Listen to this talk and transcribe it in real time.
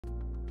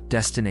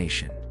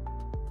Destination: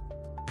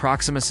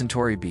 Proxima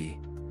Centauri b,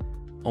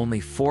 only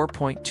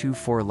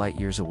 4.24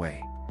 light-years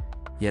away,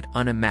 yet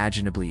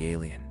unimaginably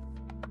alien.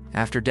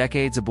 After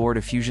decades aboard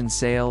a fusion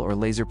sail or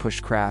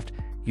laser-pushed craft,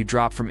 you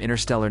drop from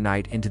interstellar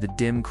night into the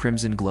dim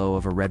crimson glow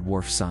of a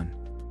red-dwarf sun.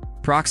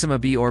 Proxima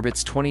b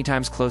orbits 20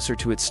 times closer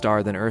to its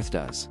star than Earth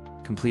does,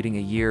 completing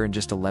a year in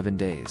just 11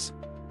 days.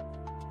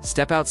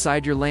 Step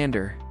outside your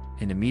lander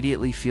and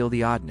immediately feel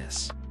the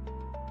oddness.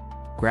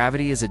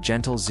 Gravity is a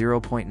gentle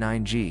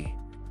 0.9 g,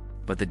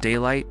 but the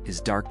daylight is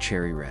dark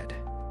cherry red.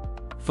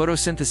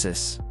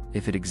 Photosynthesis,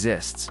 if it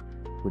exists,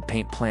 would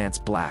paint plants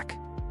black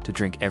to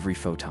drink every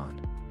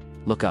photon.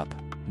 Look up,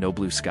 no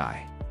blue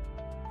sky.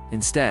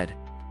 Instead,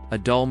 a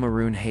dull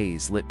maroon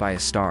haze lit by a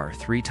star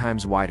 3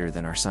 times wider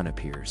than our sun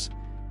appears,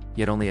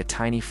 yet only a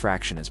tiny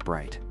fraction as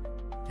bright,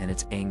 and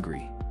it's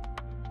angry.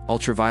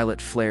 Ultraviolet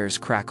flares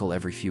crackle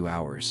every few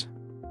hours,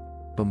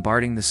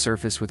 bombarding the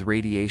surface with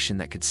radiation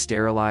that could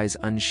sterilize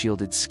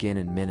unshielded skin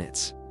in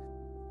minutes.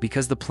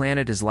 Because the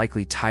planet is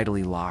likely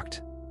tidally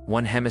locked,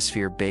 one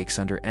hemisphere bakes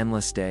under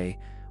endless day,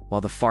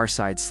 while the far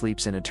side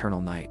sleeps in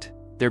eternal night.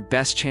 Their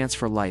best chance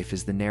for life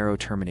is the narrow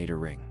terminator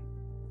ring,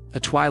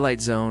 a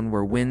twilight zone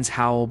where winds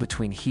howl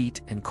between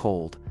heat and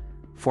cold,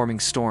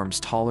 forming storms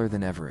taller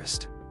than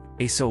Everest.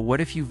 So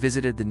what if you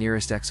visited the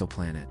nearest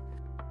exoplanet?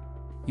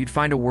 You'd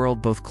find a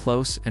world both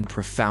close and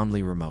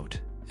profoundly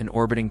remote, an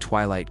orbiting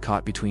twilight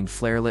caught between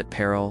flare-lit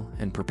peril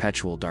and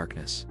perpetual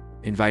darkness,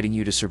 inviting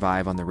you to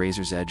survive on the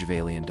razor's edge of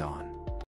alien dawn.